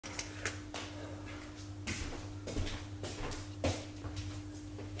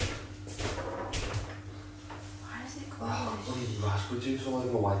mask, would you? Someone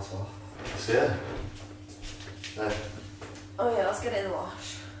in a white top. See ya. Hey. Oh yeah, let's get it in the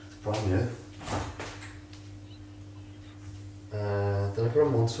wash. It's brand new. Did I put a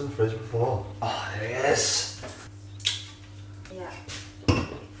monster in the fridge before? Oh, there he is. Yeah.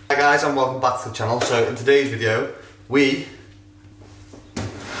 Hi guys, and welcome back to the channel. So in today's video, we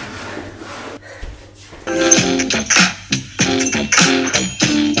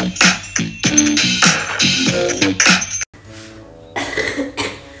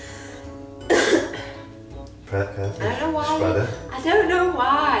I don't know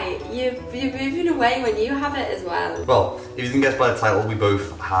why. You're moving away when you have it as well. Well, if you didn't guess by the title, we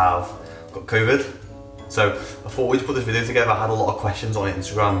both have got COVID. So I thought we'd put this video together. I had a lot of questions on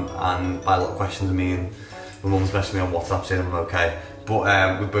Instagram, and by a lot of questions I mean my mum's messaging me on WhatsApp saying I'm okay.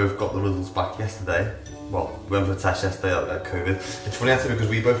 But we both got the results back yesterday. Well, we went for the test yesterday at COVID. It's funny actually because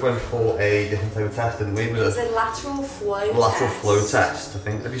we both went for a different type of test, didn't we? It was a lateral flow test. Lateral flow test, I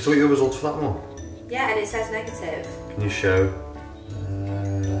think. Have you saw your results for that one? Yeah, and it says negative. Can you show?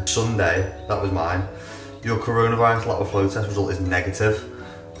 Sunday, that was mine. Your coronavirus lateral flow test result is negative.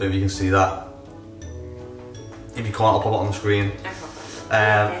 I don't know if you can see that. If you can't, I'll pop it on the screen.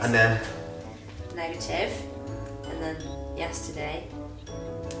 And then negative, and then yesterday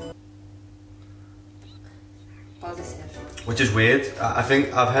positive. Which is weird. I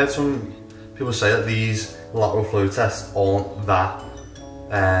think I've heard some people say that these lateral flow tests aren't that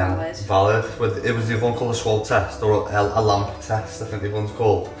valid. It was the one called a swab test or a lamp test, I think the one's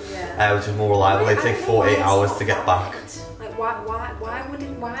called, which is more reliable. They take 48 hours to get back. Like why would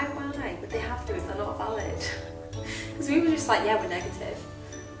they have to if they're not valid? Because we were just like, yeah, we're negative.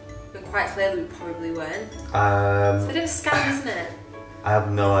 But quite clearly we probably weren't. It's a bit of a scam, isn't it? I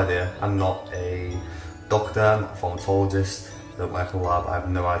have no idea. I'm not a doctor, I'm not a pharmacologist, I don't work in a lab, I have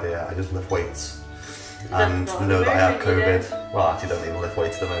no idea. I just lift weights and know that I have COVID. Well, I actually don't even lift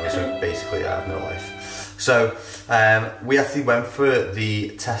weights at the moment, so basically I have no life. So we actually went for the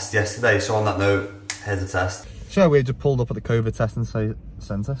test yesterday, so on that note, here's the test. So we just pulled up at the COVID testing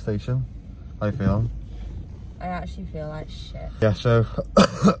centre station. How you feeling? I actually feel like shit. Yeah, so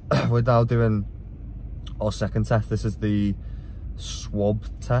we're now doing our second test. This is the swab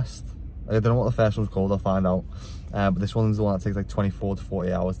test. I don't know what the first one's called, I'll find out. But this one's the one that takes like 24 to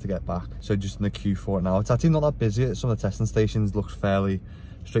 40 hours to get back. So just in the queue for it now. It's actually not that busy at some of the testing stations. Looks fairly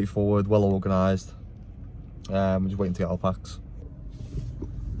straightforward, well organised. We're just waiting to get our packs.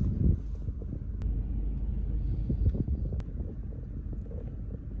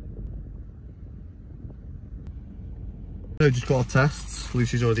 So just got our tests.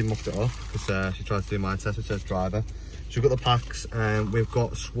 Lucy's already mucked it off because she tried to do my test, which says driver. So we've got the packs, we've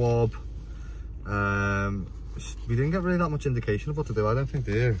got swab. We didn't get really that much indication of what to do, I don't think,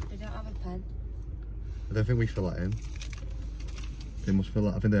 do you? We don't have a pen. I don't think we fill it in. They must fill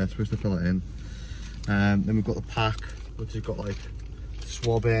it, I think they're supposed to fill it in. Then we've got the pack, which has got like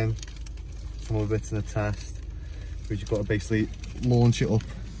swab in, some other bits in the test. We've just got to basically launch it up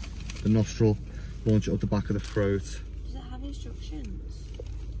the nostril, launch it up the back of the throat. Does it have instructions?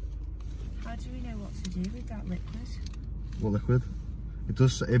 How do we know what to do with that liquid? What liquid? It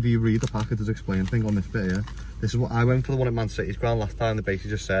does, if you read the pack, it does explain things on this bit here. This is what I went for the one at Man City's ground last time. They basically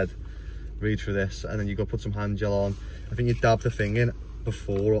just said, read through this, and then you go put some hand gel on. I think you dab the thing in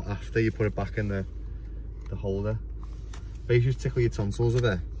before or after you put it back in the holder. Basically just tickle your tonsils a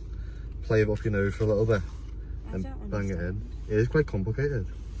bit, play it up your nose for a little bit, and bang it in. It is quite complicated.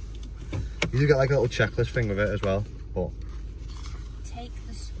 You do get like a little checklist thing with it as well, but... Take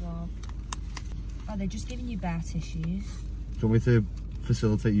the swab. Oh, they're just giving you bare tissues. Do you want me to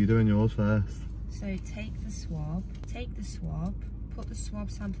facilitate you doing yours first? So take the swab, put the swab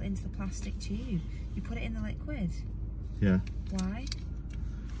sample into the plastic tube. You put it in the liquid. Yeah. Why?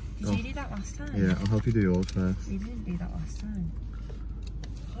 Did you do that last time? Yeah, I'll help you do yours first. You didn't do that last time.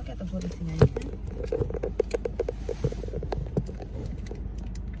 I'll get the bloody thing open.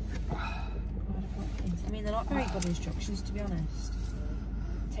 I mean, they're not very good instructions, to be honest.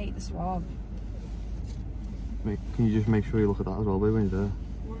 Take the swab. Can you just make sure you look at that as well, babe, when you're there?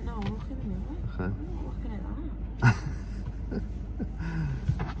 Well, no, I'm looking at it. Okay. I'm not looking at that.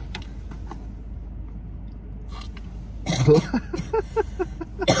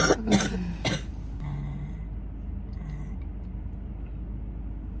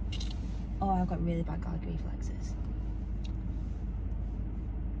 Oh, I've got really bad gag reflexes.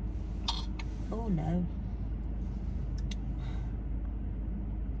 Oh no.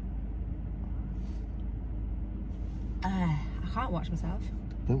 I can't watch myself.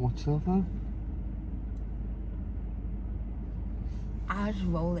 Don't watch yourself though. I just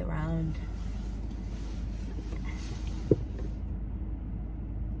roll it round.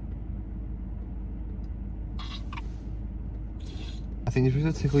 think you're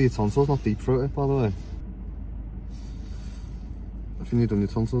supposed to tickle your tonsils, not deep throat it, by the way. I think you've done your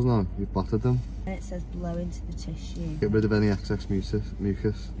tonsils now. You've battered them. And it says blow into the tissue. Get rid of any excess mucus.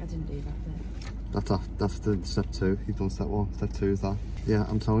 I didn't do that bit. That's the step 2. You've done step 1. Step 2 is that. Yeah,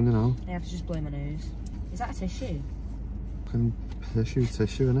 I'm telling you now. I have to just blow my nose. Is that a tissue? Fucking tissue,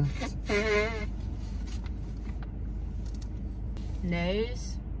 innit?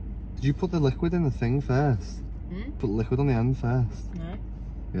 Nose. Did you put the liquid in the thing first? Hmm? Put the liquid on the end first? No.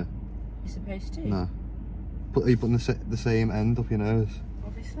 Yeah. You're supposed to? No. Are you putting the same end up your nose?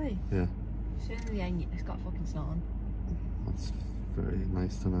 Obviously. Yeah. As soon as the end, it's got fucking snot on. That's very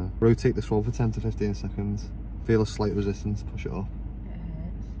nice to know. Rotate the swab for 10 to 15 seconds. Feel a slight resistance, push it up. It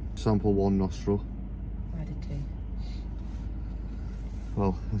hurts. Sample 1 nostril. I did too.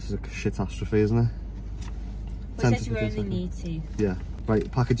 Well, this is a shitastrophe, isn't it? Well, it says you only need to. Yeah.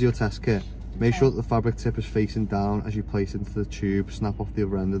 Right, package your test kit. Make Okay. sure that the fabric tip is facing down as you place into the tube. Snap off the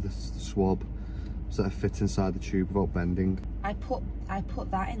other end of the swab so that it fits inside the tube without bending. I put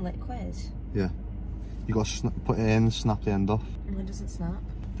that in liquid. Yeah. You got to put it in, snap the end off. And it doesn't snap.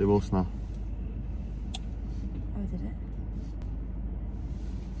 They will snap. Oh, did it?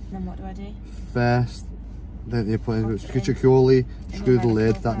 Then what do I do? First, then you put Pop it it in. securely, In screw the the lid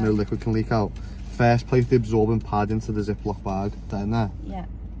medical that no bag. liquid can leak out. First, place the absorbent pad into the Ziploc bag. Is that in there? Yeah.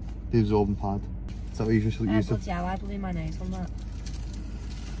 The absorbent pad. Is that what you usually use? Bloody hell, I blew my nose on that.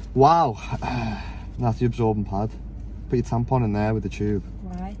 Wow! That's the absorbent pad. Put your tampon in there with the tube.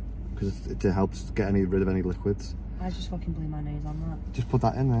 Why? Because it helps get rid of any liquids. I just fucking blew my nose on that. Just put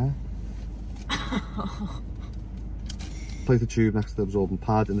that in there. Place the tube next to the absorbent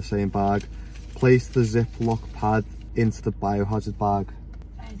pad in the same bag. Place the Ziploc pad into the biohazard bag.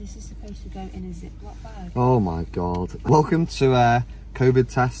 Oh, this is supposed to go in a Ziploc bag. Oh my god. Welcome to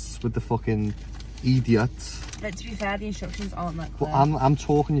COVID tests with the fucking idiots. But to be fair, the instructions aren't that clear. But I'm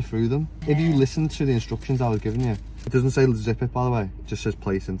talking you through them. If you listen to the instructions I was giving you, it doesn't say zip it, by the way. It just says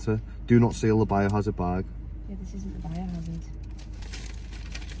place into. Do not seal the biohazard bag. Yeah, this isn't the biohazard.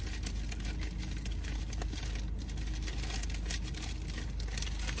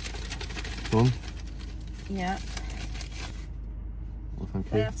 Done? Yeah. Well,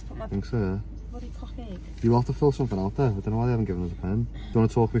 thank I you. have to put my Thanks, sir. bloody cockache. You have to fill something out there. I don't know why they haven't given us a pen. Do you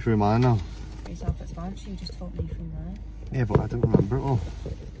want to talk me through mine now? Get yourself expansion, you just talk me through there. Yeah, but I don't remember it all.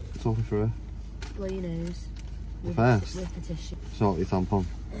 Talk me through it. Blow your nose. With First? with the tissue. Sort your tampon.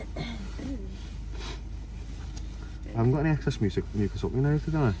 I haven't got any excess mucus up my nose,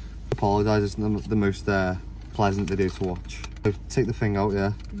 did I? Apologise, it's not the most pleasant video to watch. So take the thing out,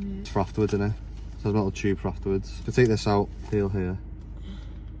 yeah? It's for afterwards, isn't it? So there's a little tube for afterwards. So take this out, feel here.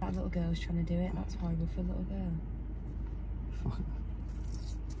 That little girl's trying to do it, that's horrible for a little girl. Fuck.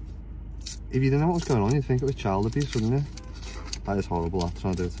 If you didn't know what was going on, you'd think it was child abuse, wouldn't you? That is horrible, that,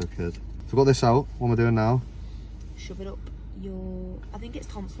 trying to do it to a kid. So I've got this out, what am I doing now? Shove it up your... I think it's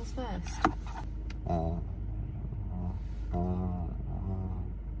tonsils first. Fucking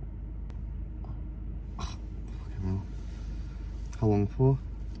hell. How long for?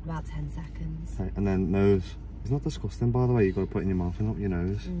 About 10 seconds. Right, and then nose. It's not disgusting, by the way. You've got to put it in your mouth and not your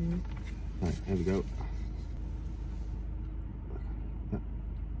nose. Right, here we go.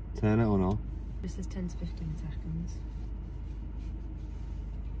 Turn it or not? This is 10 to 15 seconds.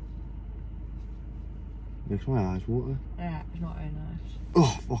 Makes my eyes water. Yeah, it's not very nice.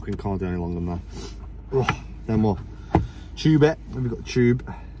 Oh, fucking can't do any longer than that. Oh, then more. Tube it. Have we got a tube?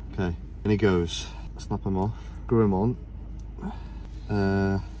 Okay, and he goes. Snap him off. Screw him on.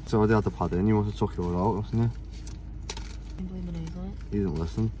 So I already had the pad in. You want to tuck it all out, wasn't you? I blew my nose on it. He didn't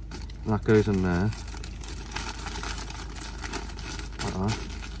listen. And that goes in there. Like that.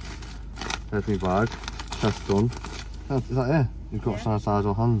 There's my bag. Test done. Is that it? You've got to sanitize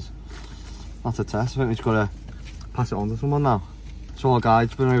your hands. That's a test. I think we've just got to pass it on to someone now. So our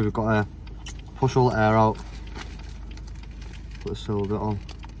guide's been over. We've got to push all the air out. Put a silver bit on.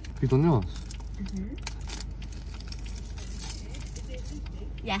 Have you done yours?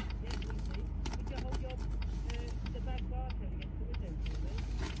 Yeah.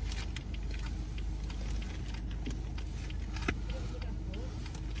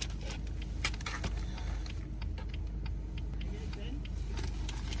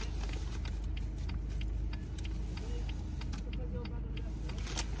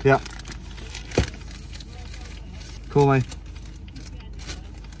 Yeah. Cool, mate.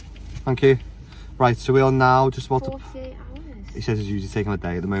 Thank you. Right, so we are now just about 48 hours. He says it's usually taking a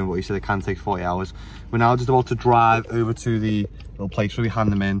day at the moment, but he said it can take 40 hours. We're now just about to drive over to the little place where we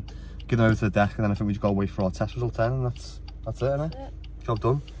hand them in, get them over to the desk, and then I think we just got to wait for our test result then, and that's it, innit? Job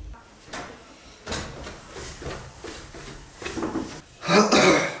done.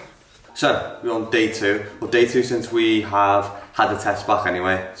 So, we're on day 2. Well, day 2 since we have had the test back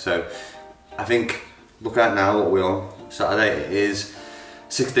anyway. So, I think, looking at now what we're on, Saturday is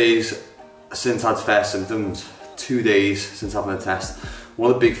 6 days since I had first symptoms, 2 days since having a test. One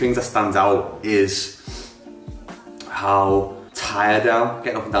of the big things that stands out is how tired I am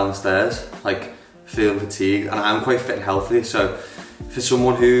getting up and down the stairs, like feeling fatigued, and I'm quite fit and healthy, so for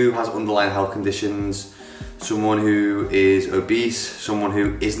someone who has underlying health conditions, someone who is obese, someone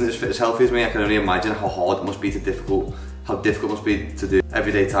who isn't as fit as healthy as me, I can only imagine how hard it must be how difficult it must be to do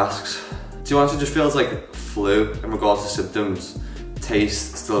everyday tasks. To be honest, it just feels like flu in regards to symptoms.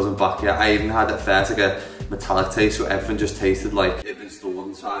 Taste still isn't back yet. I even had at first like a metallic taste, so everything just tasted like it'd been stored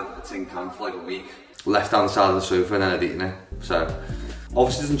inside a tin can for like a week. Left down the side of the sofa and then I'd eaten it. So,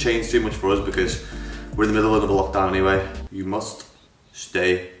 obviously it doesn't change too much for us because we're in the middle of another lockdown anyway. You must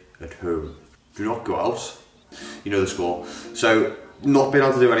stay at home. Do not go out. You know the score. So, not being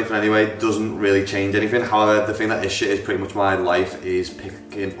able to do anything anyway doesn't really change anything. However, the thing that is shit is pretty much my life is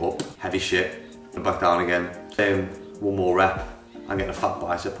picking up heavy shit and back down again. One more rep and getting a fat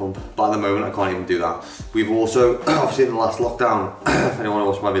bicep pump. But at the moment I can't even do that. We've also, obviously in the last lockdown, if anyone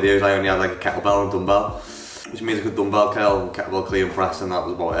watched my videos, I only had like a kettlebell and dumbbell, which means I could dumbbell curl and kettlebell clean press, and that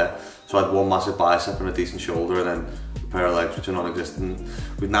was about it. So I had one massive bicep and a decent shoulder and then a pair of legs which are non-existent.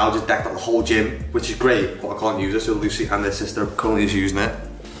 We've now just decked out the whole gym, which is great, but I can't use it, so Lucy and their sister currently is using it.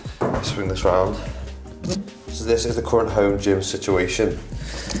 Let's bring this round. So this is the current home gym situation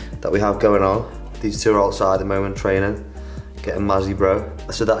that we have going on. These two are outside at the moment training. Getting mazzy, bro.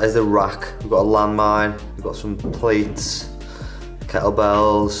 So that is the rack. We've got a landmine, we've got some plates,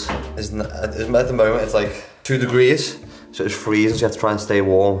 kettlebells. At the moment it's like 2 degrees, so it's freezing, so you have to try and stay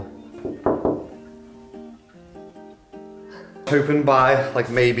warm. Hoping by like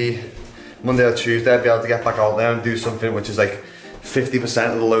maybe Monday or Tuesday I'd be able to get back out there and do something which is like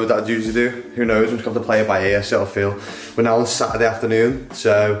 50% of the load that I usually do. Who knows, I'm just going to play it by ear, so I'll feel. We're now on Saturday afternoon,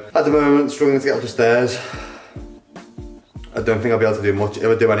 so at the moment struggling to get up the stairs. I don't think I'll be able to do much. If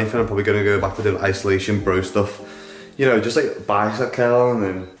I do anything, I'm probably going to go back to doing isolation bro stuff. You know, just like bicep curling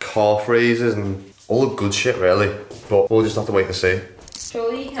and calf raises and all the good shit really. But we'll just have to wait and see.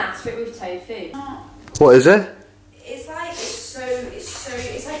 Surely you can ask for it with tofu. What is it?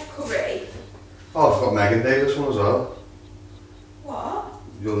 It's like curry. Oh, I've got Megan Day this one as well. What?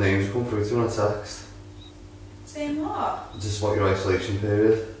 Your name's come through to me on text. Saying what? This is what your isolation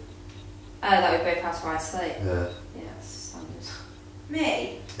period. Oh, that we both have to isolate? Yeah. Yeah, that's standard.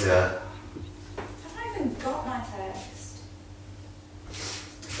 Me? Yeah. I've not even got my text.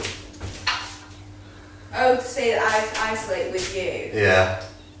 Oh, to say that I isolate with you? Yeah. It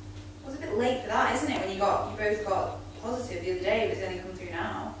was a bit late for that, isn't it? When you both got positive the other day, but it's only come through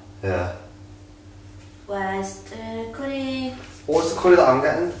now. Yeah. Where's the curry? What's the curry that I'm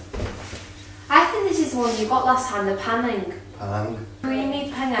getting? I think this is the one you got last time, the panang. Panang?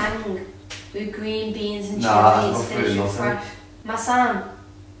 Creamy panang with green beans and Nah, chilies, finished with fresh.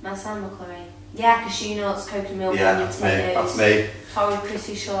 Masam curry. Yeah, cashew nuts, coconut milk, onion, potatoes. That's me. Torry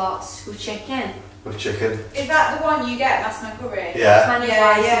crispy shallots with chicken. With chicken. Is that the one you get, masam curry? Yeah. What kind of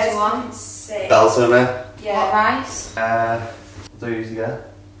rice do you want? Belter, Yeah. What rice? What do I usually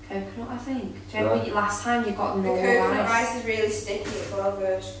get? Coconut, I think. Do you remember last time you got normal rice? The coconut rice is really sticky, it's well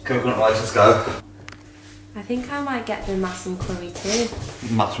good. Coconut rice, let's go. I think I might get the masam curry too.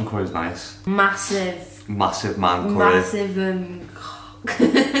 Masam curry is nice. Massive. Massive man curry. Massive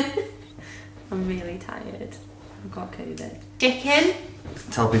I'm really tired. I've got COVID. Chicken.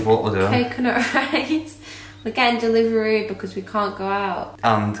 Tell people what we're doing. Coconut rice. We're getting delivery because we can't go out.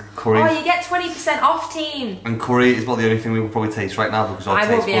 And curry. Oh, you get 20% off, team. And curry is about the only thing we will probably taste right now because our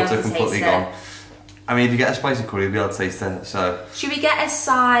taste buds are completely gone. I mean, if you get a spicy curry, you'll be able to taste it, so. Should we get a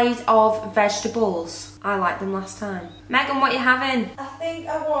side of vegetables? I liked them last time. Megan, what are you having? I think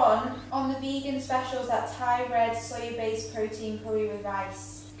I want, on the vegan specials, that Thai bread soya-based protein curry with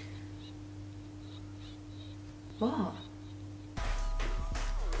rice. What?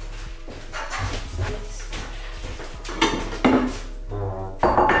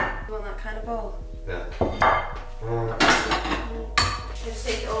 You want that kind of bowl? Yeah. Just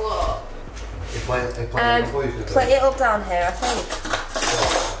take it all up. Plate it up down here, I think.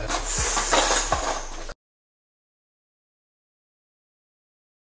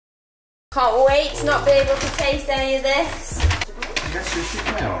 Can't wait to not be able to taste any of this. Did you get sushi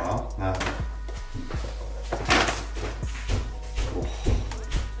from here or not? No.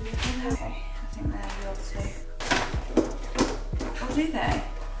 Okay, I think they're yours too. Oh, do they?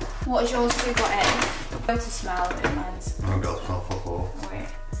 What has yours two got in? Go to smell a bit, mine's. I haven't got to smell fuck all. Oh, wait.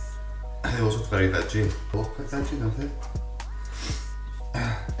 They also look very veggie. They look quite veggie, don't they?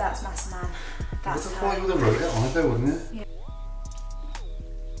 That's massaman. That's I thought you would have wrote it on it though, wouldn't you? Yeah.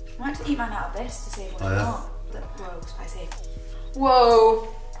 I might eat mine out of this to see what you want. Whoa, spicy. Whoa!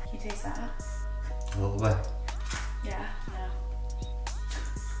 Can you taste that? A little bit. Yeah, no.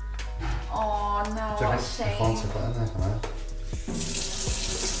 Oh no, what a shame. I can't put it in there, can I?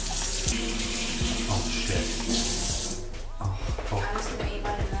 Oh shit. Oh, fuck. I'm just gonna eat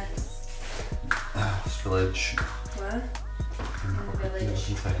mine in this. Spillage. Where? In the village.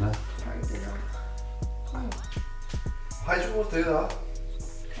 Container. Probably not. Oh. Why did you always do that?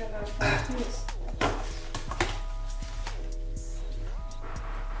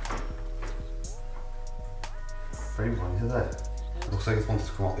 Very blank today. It looks like it's wanted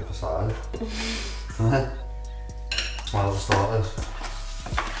to come out the other side. Doesn't it? Smile for starters.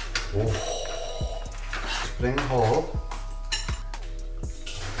 Oh. Spring hole.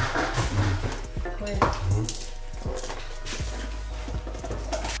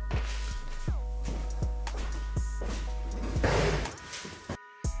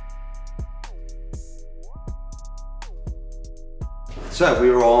 So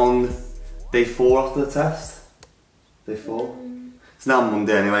we were on day 4 after the test. Day 4. It's now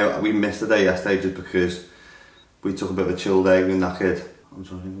Monday anyway. We missed a day yesterday just because we took a bit of a chill day. We were knackered. I'm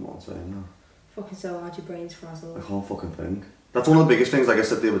trying to think of what I'm saying now. Fucking so hard, your brain's frazzled. I can't fucking think. That's one of the biggest things, like I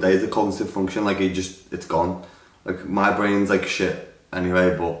said the other day, is the cognitive function. Like it's gone. Like my brain's like shit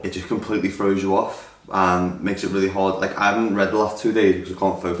anyway, but it just completely throws you off and makes it really hard. Like I haven't read the last 2 days because I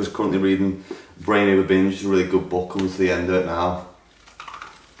can't focus. Currently reading Brain Over Binge, which is a really good book, coming to the end of it now.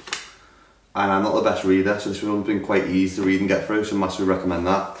 And I'm not the best reader, so this one's been quite easy to read and get through, so I massively recommend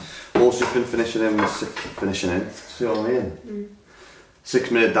that. Also been finishing in, see what I mean?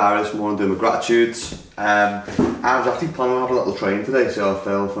 6-minute diary this morning, doing my gratitudes. I was actually planning on having a little train today, so I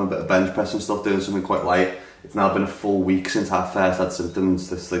fell from a bit of bench press and stuff, doing something quite light. It's now been a full week since I first had symptoms.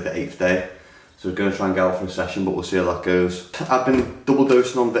 This is like the 8th day. So we're going to try and get out for a session, but we'll see how that goes. I've been double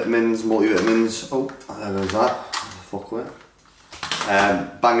dosing on vitamins, multivitamins. Oh, there goes that. Fuck with it.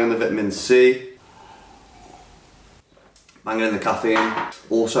 Banging in the vitamin C. Banging in the caffeine.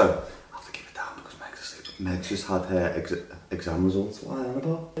 Also, I have to keep it down because Meg's asleep. Meg's just had her exam results. What are you on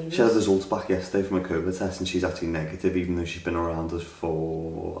about? She had the results back yesterday from a COVID test and she's actually negative, even though she's been around us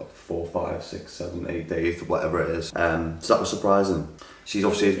for like 4, 5, 6, 7, 8 days, whatever it is. So that was surprising. She's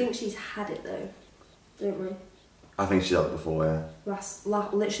obviously. I think she's had it though, don't we? I think she's had it before, yeah.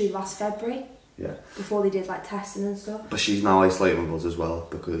 Literally last February. Yeah. Before they did like testing and stuff. But she's now isolating with us as well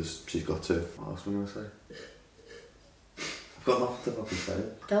because she's got to. What else am I going to say? I've got nothing to fucking say.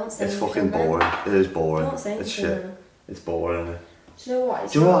 Don't say it's fucking boring. It is boring. Don't say it's shit. Then. It's boring, isn't it? Do you know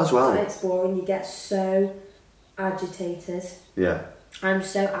what? Do you know what as well? It's boring. You get so agitated. Yeah. I'm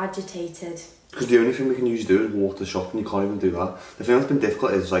so agitated. Because the only thing we can usually do is walk to the shop and you can't even do that. The thing that's been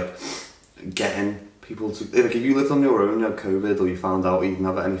difficult is like getting people to, like if you lived on your own, you had COVID or you found out or you didn't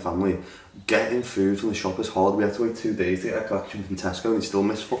have any family, getting food from the shop is hard. We had to wait 2 days to get a collection from Tesco and they still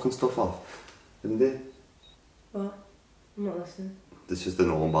miss fucking stuff off. Didn't they? What? I'm not listening. This is the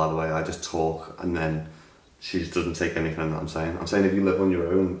norm, by the way. I just talk and then she just doesn't take anything that I'm saying. I'm saying if you live on your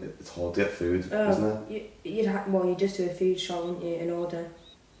own, it's hard to get food, isn't it? You'd just do a food shop, wouldn't you, in order?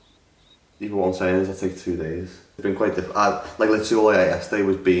 Even what I'm saying is I take 2 days. It's been quite difficult. Like literally all I ate yesterday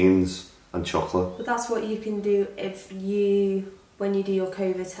was beans and chocolate. But that's what you can do when you do your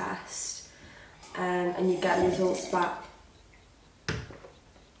COVID test and you get the results back.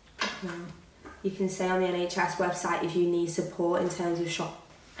 You can say on the NHS website if you need support in terms of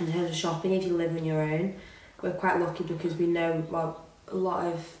shopping if you live on your own. We're quite lucky because we know a lot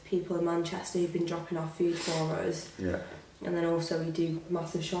of people in Manchester who've been dropping off food for us. Yeah. And then also we do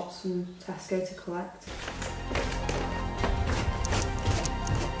massive shops from Tesco to collect.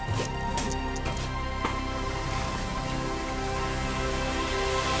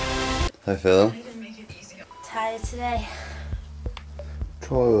 How you feeling? Tired today.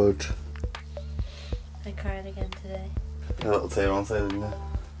 Tired. I cried again today. A little tear on side, didn't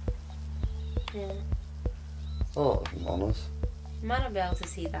you? Yeah. Oh, honest. You might not be able to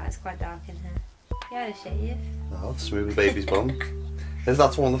see that, it's quite dark in here. You had a shave. No, smooth as baby's bum.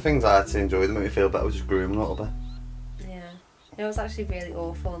 That's one of the things I actually enjoy that make me feel better, was just grooming a little bit. Yeah. It was actually really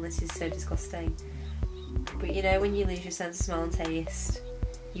awful and this is so disgusting. But you know when you lose your sense of smell and taste,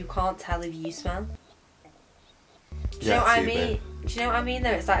 you can't tell if you smell. Do you know what I mean? Do you know what I mean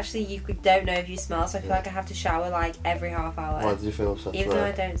though? It's actually, you don't know if you smell, so I feel like I have to shower like every half hour. Why did you feel upset? Even though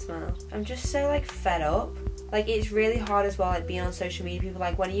I don't smell. I'm just so like fed up. Like it's really hard as well, like being on social media, people are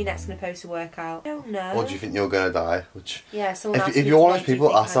like, when are you next going to post a workout? I don't know. Or do you think you're going to die? Which, yeah, if you're one of those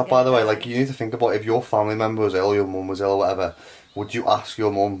people, ask that by the way, like you need to think about if your family member was ill, your mum was ill or whatever, Would you ask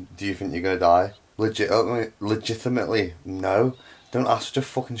your mum, do you think you're going to die? Legitimately, no. Don't ask such a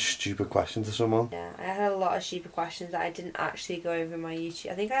fucking stupid question to someone. Yeah, I had a lot of stupid questions that I didn't actually go over in my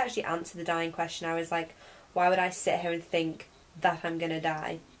YouTube. I think I actually answered the dying question. I was like, why would I sit here and think that I'm going to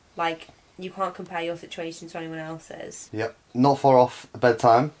die? Like, you can't compare your situation to anyone else's. Yep, not far off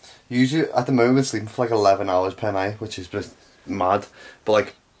bedtime. Usually, at the moment, sleeping for like 11 hours per night, which is just mad. But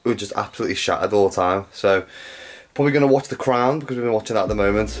like, we're just absolutely shattered all the time. So, probably going to watch The Crown, because we've been watching that at the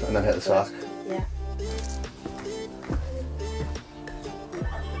moment, and then hit the sack. Yeah.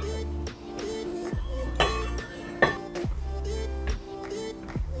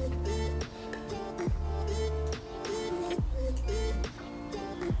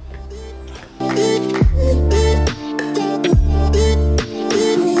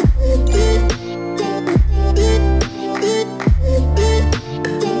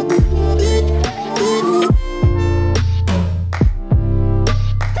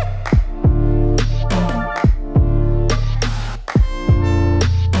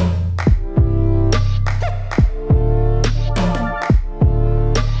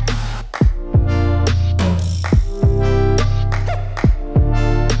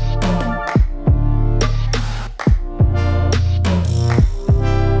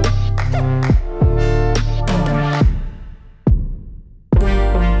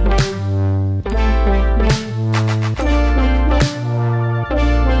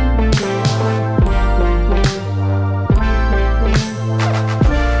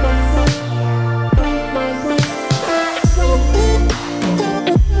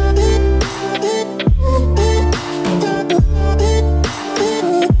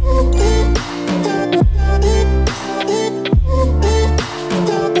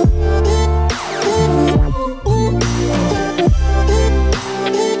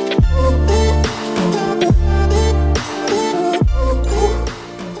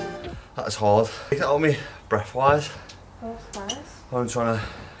 That's hard. Take that on me, breath-wise. Breath-wise? I'm trying to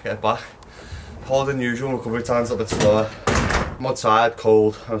get it back. Harder than usual, recovery time's a bit slower. I'm outside,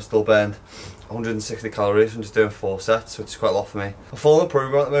 cold, I'm still burned 160 calories. I'm just doing 4 sets, which is quite a lot for me. I'm following the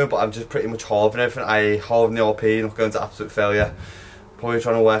program at the moment, but I'm just pretty much halving everything. I halving the RP, not going to absolute failure. Probably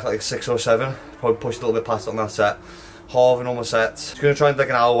trying to work like 6 or 7. Probably push a little bit past it on that set. Halving all my sets. Just going to try and take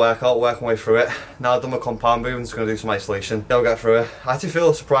an hour workout, work my way through it. Now I've done my compound movements, going to do some isolation. I'll get through it. I actually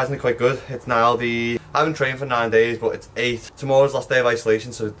feel surprisingly quite good. It's now I haven't trained for 9 days, but it's 8. Tomorrow's last day of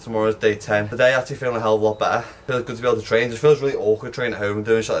isolation, so tomorrow's day 10. Today actually feeling a hell of a lot better. Feels good to be able to train. Just feels really awkward training at home and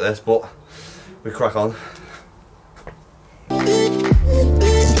doing shit like this, but we crack on.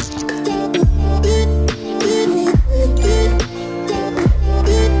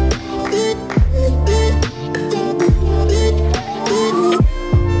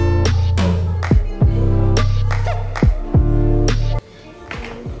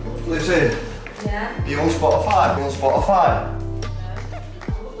 Lucy, yeah? you on Spotify? You on Spotify?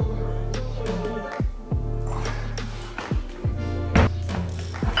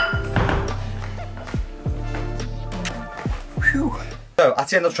 Phew. So, I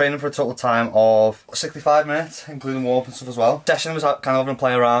actually ended up training for a total time of 65 minutes, including warm-up and stuff as well. Session was kind of having a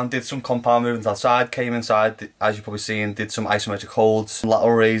play around, did some compound movements outside, came inside, as you've probably seen, did some isometric holds, some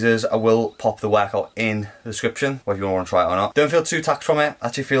lateral raises. I will pop the workout in the description, whether you want to try it or not. Don't feel too taxed from it. I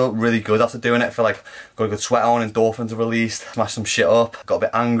actually feel really good after doing it. I feel like got a good sweat on, endorphins are released, smashed some shit up, got a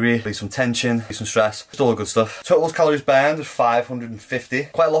bit angry, released some tension, released some stress, just all the good stuff. Total calories burned was 550.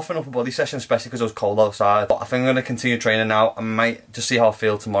 Quite a lot for an upper body session, especially because it was cold outside. But I think I'm going to continue training now. I might just see how I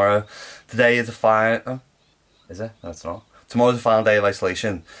feel tomorrow. Today is a final... Oh, is it? No, it's not. Tomorrow's the final day of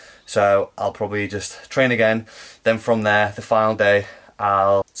isolation. So I'll probably just train again. Then from there, the final day,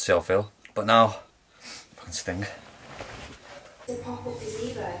 I'll see how I feel. But now, fucking sting. Pop up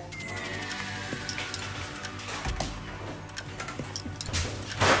gazebo.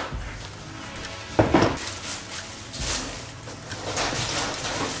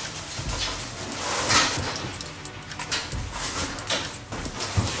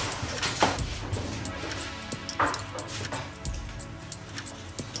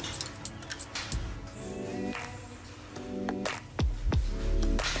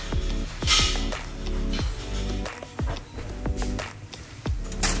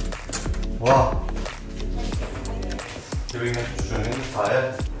 What? Doing extra training is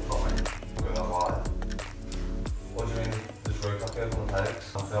tired. Going that wide. What do you mean? Just rope up here on the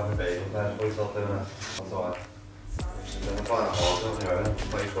legs? I'm having a bagel there for yourself doing it. That's alright. You're gonna find it hard on your own.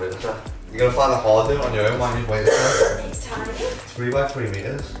 Why you wait a You're gonna find it hard on your own when you wait a sec. It's tiny. 3 by 3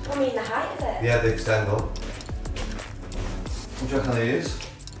 meters. I mean the height of it. Yeah, they extend up. What do you reckon they use?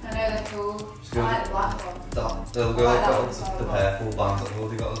 I know they're cool. I like the black one. They'll go like the purple bands that we've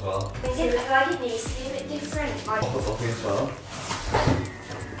already got as well. I feel like it needs to be a bit different. Like, as well.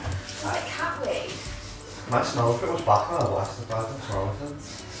 Like cat weed. Might smell pretty much black when I wax the bag and smell it.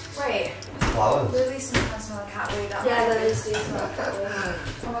 Wait. Flowers. Lilies sometimes smell like cat weed. yeah, lilies do smell like cat weed.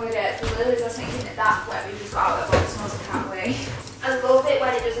 Oh my god, yeah, for lilies I was thinking that that's where we just got out that smells like cat weed. I love it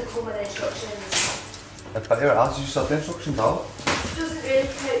when it doesn't come with instructions. I bet you else you sort the instructions out. It doesn't really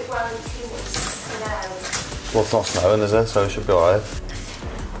cope well in too much snow. Well, it's not snowing, is it? So it should be alright.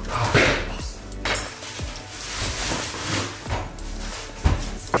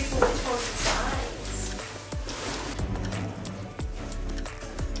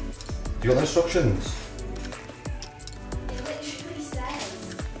 You got the instructions? It literally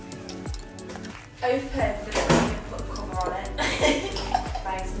says open the frame and put the cover on it.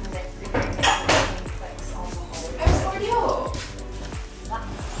 Bags and zip the clicks on the hole. Oh, it's already up?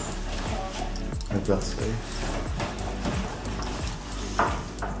 Exactly.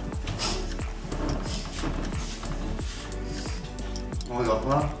 What have we got for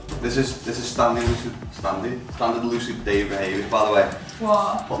that? This is standard lucid day behaviour, by the way.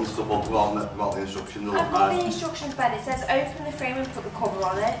 What? Putting stuff up without the instructions. I've got the instructions, Ben. It says open the frame and put the cover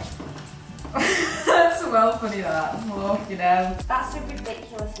on it. That's well funny that. Well, you know. That's a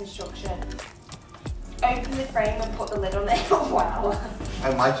ridiculous instruction. Open the frame and put the lid on it. Oh, wow.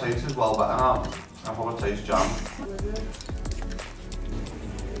 And my taste is well better now. I probably taste jam.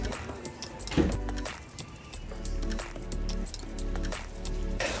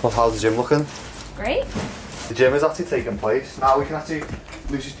 Well, how's the gym looking? Great. The gym is actually taking place. Now we can actually,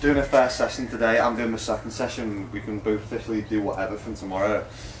 Lucy's doing her first session today, I'm doing my second session. We can both officially do whatever from tomorrow.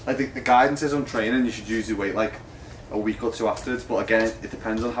 I think the guidance is on training, you should usually wait like a week or two afterwards, but again, it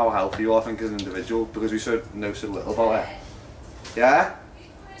depends on how healthy you are, I think, as an individual, because we know so little about it. Yeah?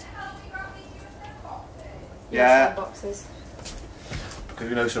 Yeah. Boxes. Because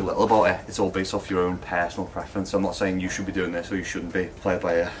we know so little about it, it's all based off your own personal preference. I'm not saying you should be doing this or you shouldn't be. Play it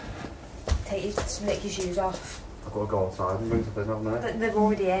by ear. Take your shoes off. I've got to go outside and bring something up now. They're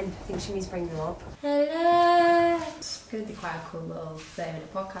already in. I think she needs to bring them up. Hello. It's going to be quite a cool little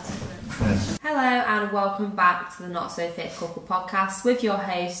 30-minute podcast, isn't it? Yes. Hello and welcome back to the Not So Fit Couple podcast with your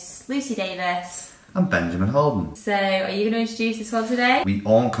hosts Lucy Davis. I'm Benjamin Holden. So, are you going to introduce this one today? We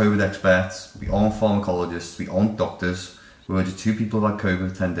aren't COVID experts, we aren't pharmacologists, we aren't doctors. We're just two people who had COVID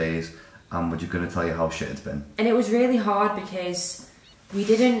for 10 days and we're just going to tell you how shit it's been. And it was really hard because we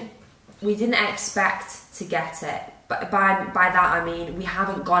didn't expect to get it. But by that I mean we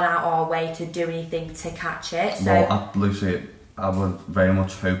haven't gone out our way to do anything to catch it. So well, Lucy, I would very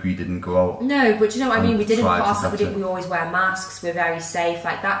much hope you didn't go out. No, but you know what I mean, we didn't pass it, we always wear masks, we're very safe,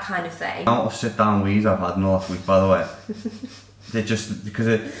 like that kind of thing. The amount of sit down wheeze I've had in the last week, by the way. They just, because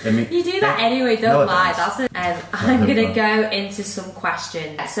you do that anyway, don't lie. That's it. I'm going to go into some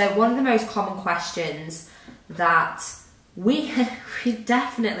questions. So one of the most common questions that we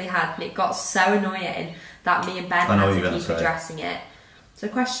definitely had, and it got so annoying that me and Ben had to keep addressing it. So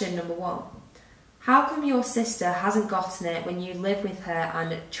question number one. How come your sister hasn't gotten it when you live with her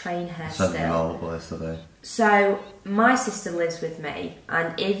and train her still? So my sister lives with me,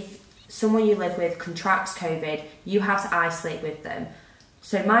 and if someone you live with contracts COVID, you have to isolate with them.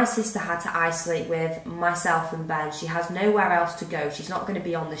 So my sister had to isolate with myself and Ben. She has nowhere else to go. She's not going to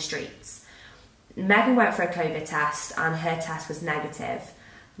be on the streets. Megan went for a COVID test and her test was negative.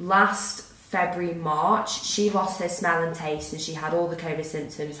 Last February, March, she lost her smell and taste and she had all the COVID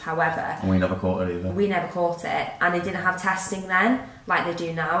symptoms. However, and we never caught it either. We never caught it, and they didn't have testing then like they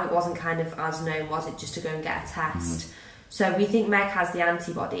do now. It wasn't kind of as known, was it, just to go and get a test. So we think Meg has the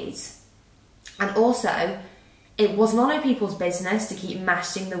antibodies. And also, it was none of people's business to keep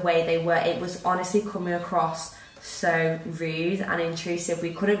mashing the way they were. It was honestly coming across so rude and intrusive.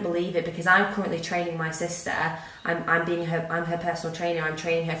 We couldn't believe it because I'm currently training my sister. I'm her personal trainer. I'm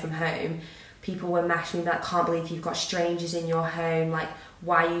training her from home. People were mashing me like, can't believe you've got strangers in your home. Like,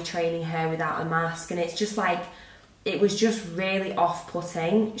 why are you training her without a mask? And it's just like, it was just really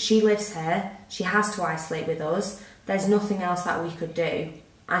off-putting. She lives here. She has to isolate with us. There's nothing else that we could do.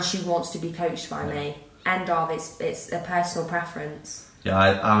 And she wants to be coached by me. End of. It's a personal preference. Yeah,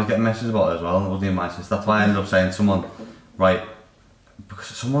 I was getting messages about it as well. It wasn't even my sister. That's why I ended up saying to someone, right, because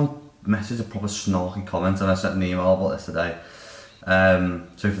someone messaged a proper snarky comment and I sent an email about this today. So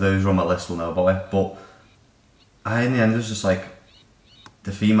for those who are on my list will know about it. But in the end, it was just like,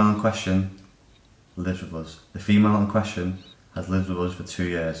 the female in question lives with us. The female in question has lived with us for 2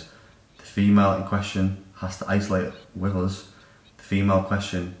 years. The female in question has to isolate with us. The female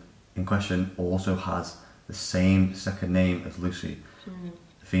in question also has the same second name as Lucy.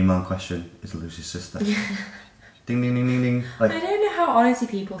 The female in question is Lucy's sister. Ding, ding, ding, ding, ding. Like, I don't know how honestly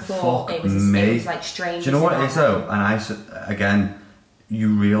people thought it was like strange. Do you know what it is though? And again, you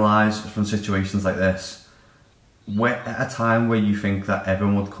realise from situations like this, at a time where you think that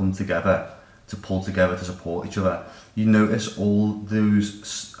everyone would come together, to pull together to support each other, you notice all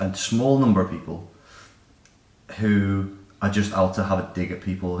those, a small number of people who are just out to have a dig at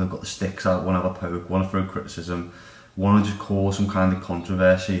people, who've got the sticks out, want to have a poke, want to throw criticism, want to just cause some kind of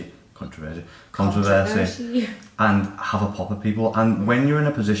controversy, and have a pop at people. And when you're in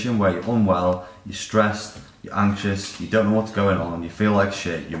a position where you're unwell, you're stressed, you're anxious, you don't know what's going on, you feel like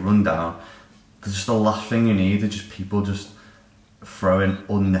shit, you run down, just the last thing you need is just people just throwing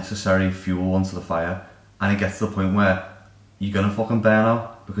unnecessary fuel onto the fire, and it gets to the point where you're gonna fucking burn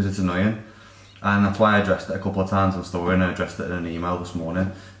out because it's annoying. And that's why I addressed it a couple of times on story, and I addressed it in an email this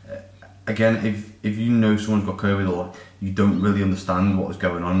morning. Again, if you know someone's got COVID or you don't really understand what is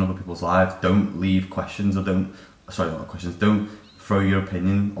going on in other people's lives, don't leave questions, or don't throw your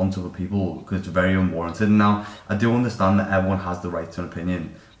opinion onto other people, because it's very unwarranted. Now, I do understand that everyone has the right to an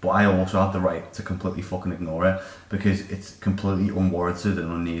opinion, but I also have the right to completely fucking ignore it, because it's completely unwarranted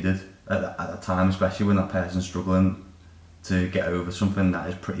and unneeded at a time, especially when that person's struggling to get over something that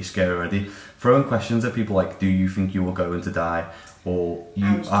is pretty scary already. Throwing questions at people like, do you think you are going to die? Or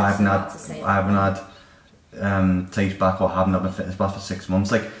I haven't had taste back, or haven't had my fitness back for 6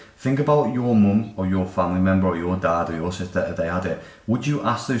 months. Like, think about your mum or your family member or your dad or your sister if they had it. Would you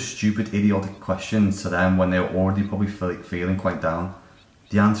ask those stupid, idiotic questions to them when they're already probably feeling quite down?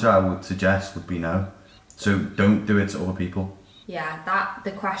 The answer I would suggest would be no. So don't do it to other people. Yeah,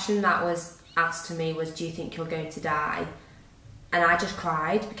 the question that was asked to me was, do you think you're going to die? And I just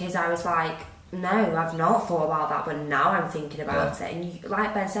cried, because I was like, no, I've not thought about that, but now I'm thinking about it. And you,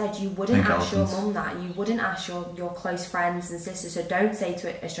 like Ben said, you wouldn't ask your mum that. You wouldn't ask your close friends and sisters. So don't say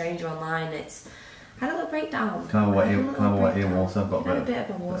to a stranger online, it's had a little breakdown. Can I wet your water? I've got a bit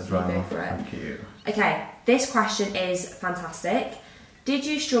of a water, go for it. Thank you. Okay, this question is fantastic. Did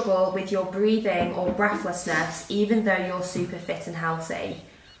you struggle with your breathing or breathlessness even though you're super fit and healthy?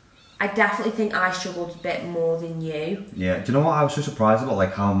 I definitely think I struggled a bit more than you. Yeah, do you know what I was so surprised about,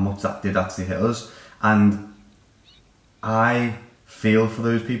 like how much that did actually hit us? And I feel for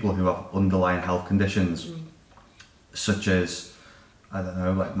those people who have underlying health conditions, such as, I don't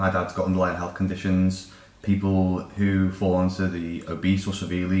know, like my dad's got underlying health conditions, people who fall into the obese or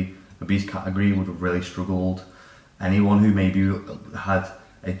severely obese category would have really struggled. Anyone who maybe had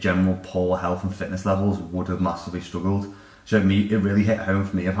a general poor health and fitness levels would have massively struggled. So it really hit home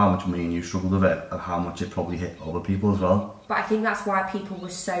for me of how much me and you struggled with it, of how much it probably hit other people as well. But I think that's why people were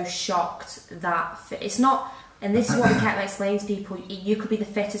so shocked that it's not, and this is what we kept explaining to people, you could be the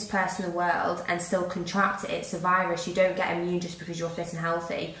fittest person in the world and still contract it. It's a virus, you don't get immune just because you're fit and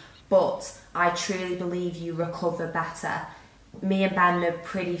healthy, but I truly believe you recover better. Me and Ben are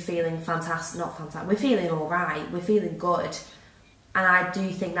pretty feeling fantastic, not fantastic, we're feeling alright, we're feeling good. And I do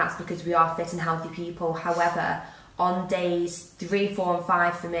think that's because we are fit and healthy people. However, on days 3, 4 and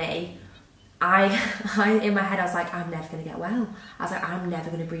 5 for me, I in my head I was like, I'm never going to get well. I was like, I'm never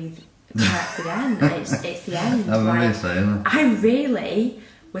going to breathe correct again. It's the end. I really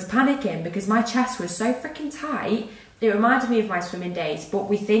was panicking because my chest was so freaking tight. It reminded me of my swimming days, but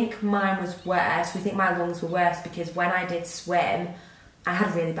we think mine was worse. We think my lungs were worse because when I did swim, I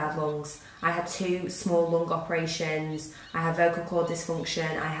had really bad lungs. I had 2 small lung operations, I had vocal cord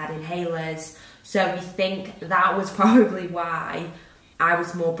dysfunction, I had inhalers. So we think that was probably why I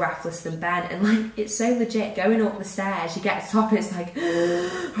was more breathless than Ben. And like, it's so legit, going up the stairs, you get to the top and it's like,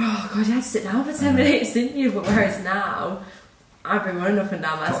 oh God, you had to sit down for 10 minutes, didn't you? But whereas now, I've been running up and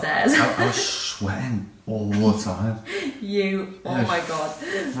down my stairs. I was sweating all the time. Oh my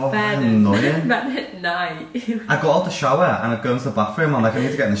God. Ben at night. I got out the shower and I'd go into the bathroom, I'm like, I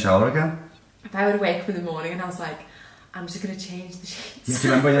need to get in the shower again. I would wake up in the morning and I was like, I'm just going to change the sheets. Yeah, do you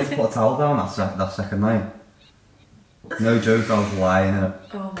remember when you had to put a towel down that second night? No joke, I was lying in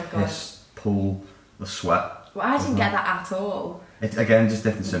a piss pool of sweat. Well, I didn't get that at all. It's again just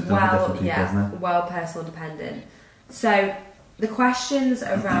different symptoms for different people, isn't it? Well, personal dependent. So, the questions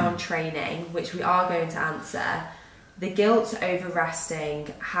around training, which we are going to answer, the guilt over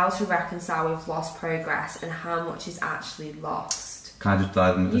resting, how to reconcile with lost progress, and how much is actually lost. Can I just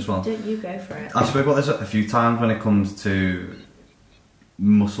dive into this one? You go for it. I've spoken about this a few times when it comes to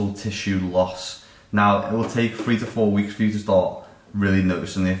muscle tissue loss. Now, it will take 3 to 4 weeks for you to start really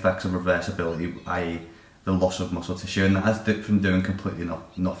noticing the effects of reversibility, i.e. the loss of muscle tissue, and that's from doing completely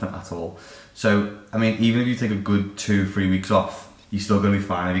nothing at all. So, I mean, even if you take a good 2-3 weeks off, you're still going to be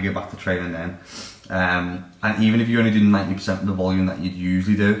fine if you go back to training then. And even if you only do 90% of the volume that you'd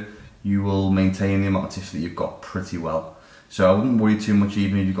usually do, you will maintain the amount of tissue that you've got pretty well. So I wouldn't worry too much,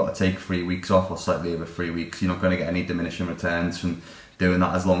 even if you've got to take 3 weeks off or slightly over 3 weeks. You're not going to get any diminishing returns from doing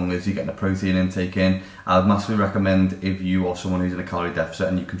that as long as you're getting a protein intake in. I'd massively recommend, if you are someone who's in a calorie deficit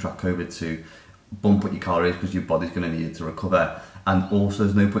and you contract COVID, to bump up your calories, because your body's going to need it to recover. And also,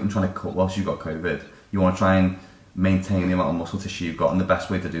 there's no point in trying to cut whilst you've got COVID. You want to try and maintain the amount of muscle tissue you've got, and the best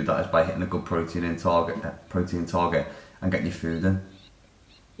way to do that is by hitting a good protein target and getting your food in.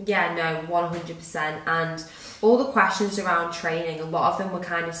 Yeah, no, 100%. And all the questions around training, a lot of them were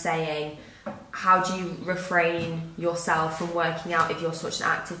kind of saying, how do you refrain yourself from working out if you're such an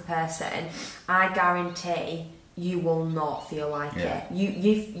active person? I guarantee you will not feel like it.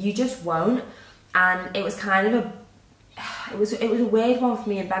 You just won't. And it was kind of it was a weird one for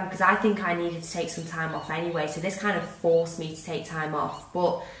me and Ben, because I think I needed to take some time off anyway, so this kind of forced me to take time off.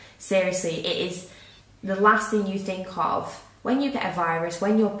 But seriously, it is the last thing you think of when you get a virus,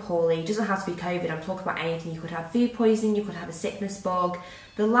 when you're poorly. It doesn't have to be COVID, I'm talking about anything. You could have food poisoning, you could have a sickness bug.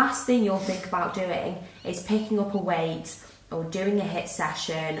 The last thing you'll think about doing is picking up a weight or doing a HIIT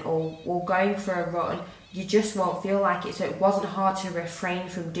session or going for a run. You just won't feel like it. So it wasn't hard to refrain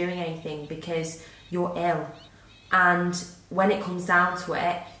from doing anything because you're ill. And when it comes down to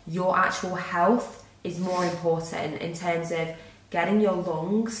it, your actual health is more important in terms of getting your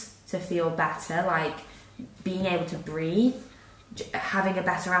lungs to feel better, like being able to breathe, having a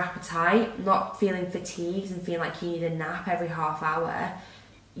better appetite, not feeling fatigued and feeling like you need a nap every half hour.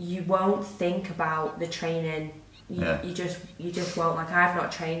 You won't think about the training. You just won't. Like, I've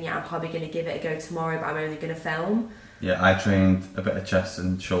not trained yet. I'm probably going to give it a go tomorrow, but I'm only going to film. Yeah, I trained a bit of chest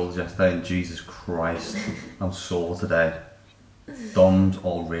and shoulders yesterday, and Jesus Christ, I'm sore today. Thumbs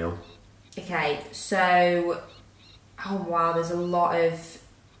all real. Okay, so oh wow, there's a lot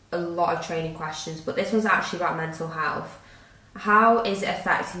of training questions, but this one's actually about mental health. How is it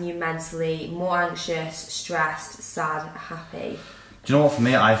affecting you mentally? More anxious, stressed, sad, happy? Do you know what? For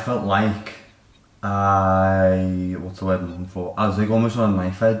me, I felt like what's the word I'm looking for? I was like almost on a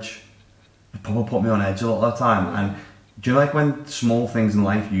knife edge. It probably put me on edge a lot of the time. And do you know, like when small things in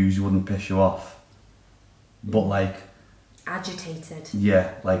life usually wouldn't piss you off, but like agitated?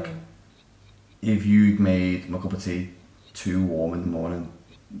 Yeah, like if you'd made my cup of tea too warm in the morning,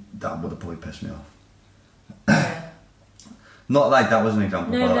 that would have probably pissed me off. Yeah. Not like that was an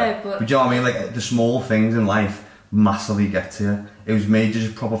example, but do you know what I mean? Like the small things in life massively get to you. It was made you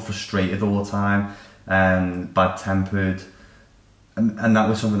just proper frustrated all the time, bad tempered, and that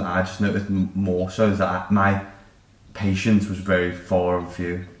was something that I just noticed more so, is that my patience was very far and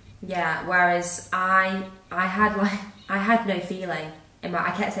few. Yeah, whereas I had no feeling in my.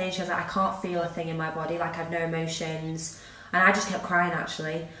 I kept saying to her, I can't feel a thing in my body, like I have no emotions, and I just kept crying.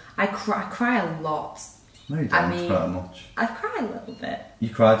 Actually, I cry a lot. No, you don't cry much. I cry a little bit. You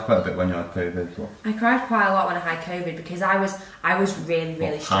cried quite a bit when you had COVID. But I cried quite a lot when I had COVID because I was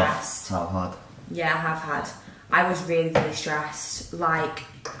really stressed. Have had? Yeah, I have had. I was really stressed. Like,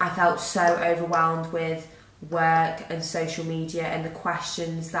 I felt so overwhelmed with work and social media and the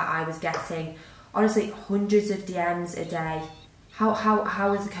questions that I was getting. Honestly, hundreds of DMs a day. How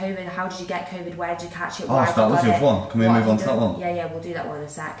was the COVID? How did you get COVID? Where did you catch it? Oh, so that was your one. Can we move on to that one? Yeah, we'll do that one in a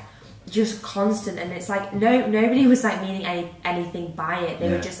sec. Just constant, and it's like nobody was like meaning anything by it. They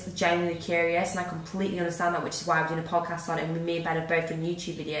were just genuinely curious, and I completely understand that, which is why I'm doing a podcast on it, and me and Ben have both done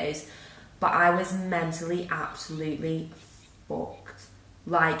YouTube videos. But I was mentally absolutely fucked.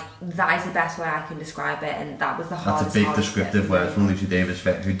 Like, that is the best way I can describe it, and that was the hardest. That's a big descriptive word from Lucy Davis,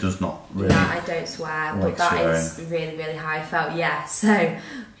 who does not really. Yeah, I don't swear, like but that is really how I felt. Yeah. So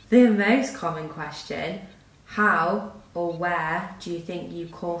the most common question: how or where do you think you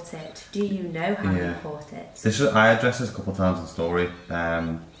caught it? Do you know how you caught it? I addressed this a couple of times in the story,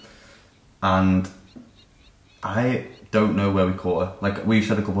 and I don't know where we caught it. Like we've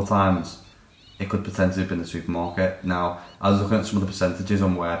said a couple of times, it could potentially have been the supermarket. Now, I was looking at some of the percentages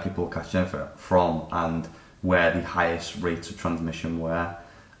on where people were catching it from and where the highest rates of transmission were,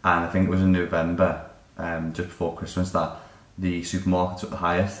 and I think it was in November, just before Christmas, that the supermarket took the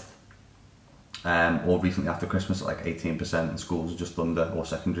highest. Or recently after Christmas at like 18%, and schools are just under, or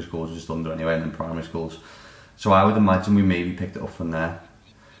secondary schools are just under anyway, and then primary schools. So I would imagine we maybe picked it up from there,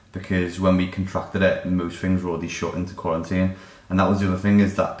 because when we contracted it, most things were already shut into quarantine. And that was the other thing,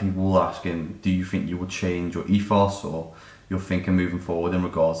 is that people were asking, do you think you would change your ethos or your thinking moving forward in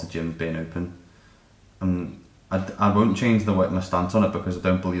regards to gyms being open? And I won't change my stance on it, because I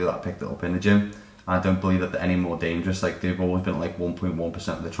don't believe that I picked it up in the gym. I don't believe that they're any more dangerous. Like, they've always been like 1.1%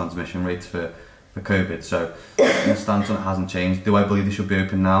 of the transmission rates for COVID, so my stance on it hasn't changed. Do I believe they should be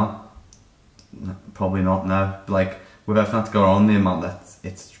open now? Probably not, no. Like, with everything that's going on, the amount that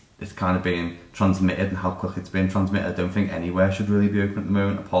it's kind of being transmitted and how quick it's being transmitted, I don't think anywhere should really be open at the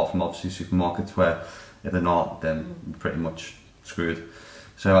moment, apart from obviously supermarkets, where if they're not, then we're pretty much screwed.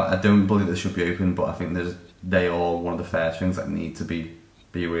 So I don't believe they should be open, but I think they are one of the first things that need to be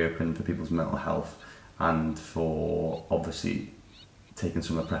reopened for people's mental health, and for obviously taking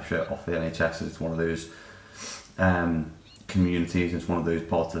some of the pressure off the NHS. It's one of those communities, it's one of those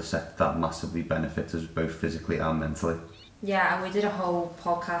parts of the sector that massively benefits us both physically and mentally. Yeah, and we did a whole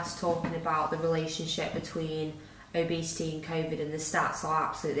podcast talking about the relationship between obesity and COVID, and the stats are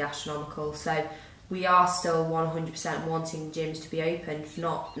absolutely astronomical. So we are still 100% wanting gyms to be open,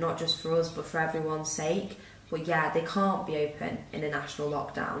 not just for us, but for everyone's sake. But yeah, they can't be open in a national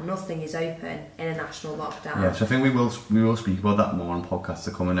lockdown. Nothing is open in a national lockdown. Yeah, so I think we will speak about that more on podcasts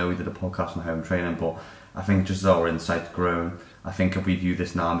to come. I know we did a podcast on home training, but I think just as our insight's grown, I think if we view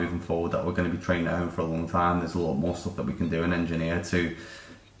this now moving forward, that we're going to be training at home for a long time, there's a lot more stuff that we can do and engineer to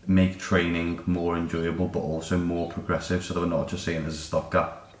make training more enjoyable, but also more progressive, so that we're not just seeing it as a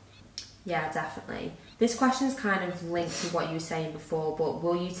stopgap. Yeah, definitely. This question is kind of linked to what you were saying before, but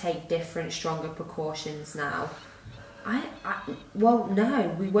will you take different, stronger precautions now? Well,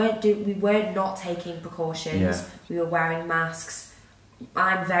 no, we weren't not taking precautions. Yeah. We were wearing masks.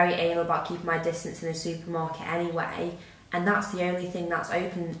 I'm very anal about keeping my distance in a supermarket anyway, and that's the only thing that's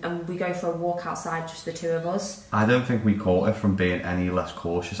open, and we go for a walk outside, just the two of us. I don't think we caught it from being any less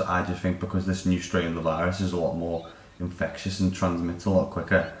cautious. I just think because this new strain of the virus is a lot more infectious and transmits a lot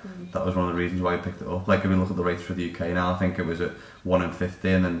quicker. That was one of the reasons why I picked it up. Like, if we look at the rates for the UK now, I think it was at 1 in 50,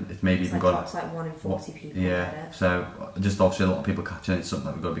 and then it's maybe even gone. It's like 1 in 40 people. Yeah, so just obviously a lot of people catching it. It's something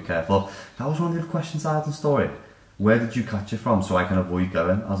that we've got to be careful of. That was one of the questions I had in the story. Where did you catch it from, so I can avoid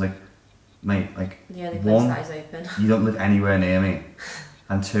going? I was like, mate, like, the only place one, that is open. You don't live anywhere near me,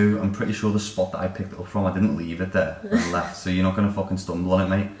 and two, I'm pretty sure the spot that I picked it up from, I didn't leave it there and left, so you're not going to fucking stumble on it,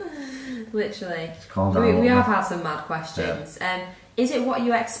 mate. Literally. Just calm down. We have had some mad questions. Yeah. Is it what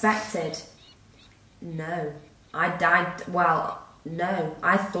you expected? No. No.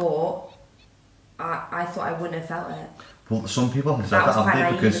 I thought I wouldn't have felt it. Well, some people have said that,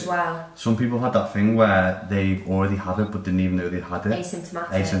 haven't they? Because some people had that thing where they've already had it but didn't even know they had it.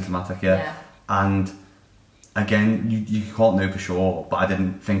 Asymptomatic, yeah. And again, you can't know for sure, but I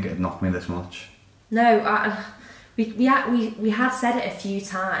didn't think it'd knock me this much. No, we had said it a few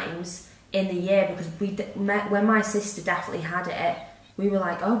times in the year, because when my sister definitely had it, we were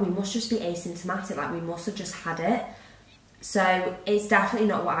like, oh, we must just be asymptomatic, like we must have just had it. So it's definitely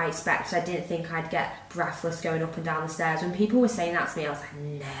not what I expected. I didn't think I'd get breathless going up and down the stairs. When people were saying that to me, I was like,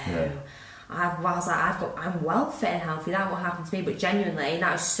 no. Yeah. I was like, I'm well fit and healthy. That won't happen to me. But genuinely,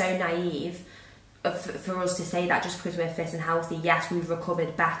 that was so naive for us to say that just because we're fit and healthy. Yes, we've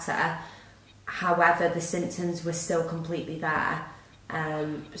recovered better. However, the symptoms were still completely there.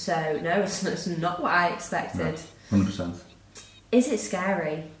 So no, it's not what I expected. No, 100%. Is it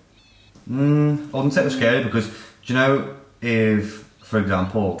scary? I wouldn't say it was scary, because, do you know, if, for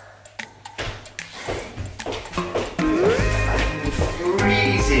example,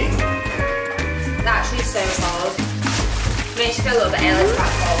 freezing. It's actually so cold. Makes you feel a little bit ill, it's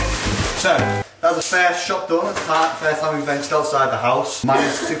that cold. So, that's the first shop done. It's the first time we've ventured outside the house.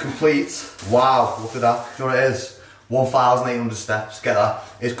 Managed to complete. Wow, look at that. Do you know what it is? 1,800 steps. Get that.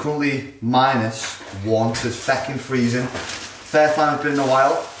 It's currently -1, so it's fecking freezing. First time it's been in a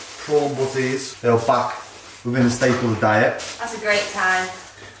while. Prawn butties. They're back within the staple of the diet. That's a great time.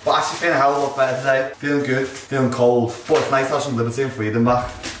 But actually feeling a hell of a lot better today. Feeling good, feeling cold. But it's nice to have some liberty and freedom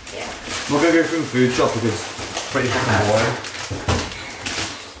back. Yeah. We're going to go through the food shop because it's pretty fucking boring.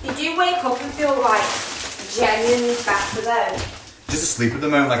 Did you wake up and feel like genuinely better though? Just asleep at the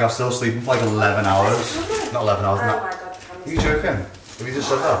moment, like I'm still sleeping for like 11 hours. Not 11 hours, oh no. my god, Are you joking? Have you just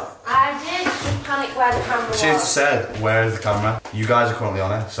said that? I did just panic where the camera was. She just said, where is the camera? You guys are currently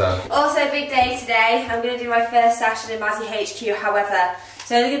on it, so. Also, big day today. I'm going to do my first session in Mazzy HQ, however,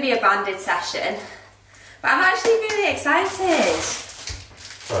 it's only going to be a banded session. But I'm actually really excited. Sorry.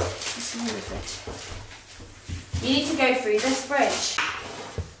 What's in the fridge? You need to go through this fridge.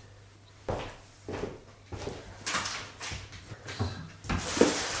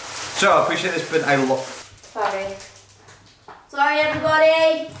 So, I appreciate this has been a lot. Sorry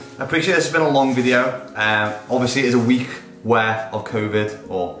everybody! I appreciate this has been a long video. Obviously it is a week worth of COVID,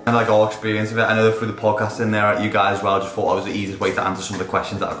 or like our experience of it. I know through the podcast in there at you guys as well, I just thought it was the easiest way to answer some of the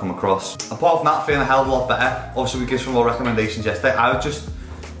questions that I've come across. Apart from that, feeling a hell of a lot better. Obviously we gave some more recommendations yesterday. I would just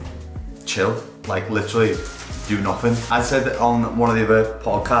chill, like literally do nothing. I said on one of the other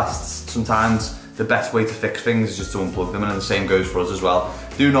podcasts, sometimes the best way to fix things is just to unplug them, and then the same goes for us as well.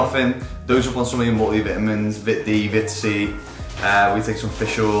 Do nothing, dose up on some of your multivitamins, Vit D, Vit C, we take some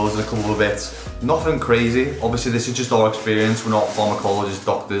fish oils and a couple of bits. Nothing crazy. Obviously this is just our experience, we're not pharmacologists,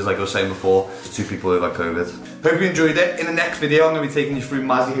 doctors, like I was saying before. Just 2 people who've had COVID. Hope you enjoyed it. In the next video I'm going to be taking you through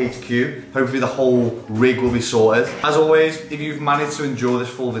Mazzy HQ. Hopefully the whole rig will be sorted. As always, if you've managed to enjoy this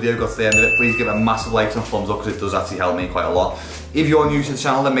full video, got to the end of it, please give it a massive like and a thumbs up, because it does actually help me quite a lot. If you're new to the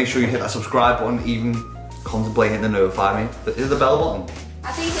channel, then make sure you hit that subscribe button, even contemplate hitting the notify me. Is it the bell button?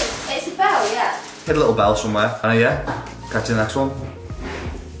 I think it's a bell, yeah. Hit a little bell somewhere. And yeah, catch you in the next one.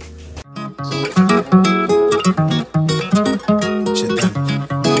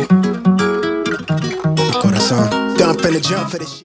 Corazón, don't finna jump for this shit.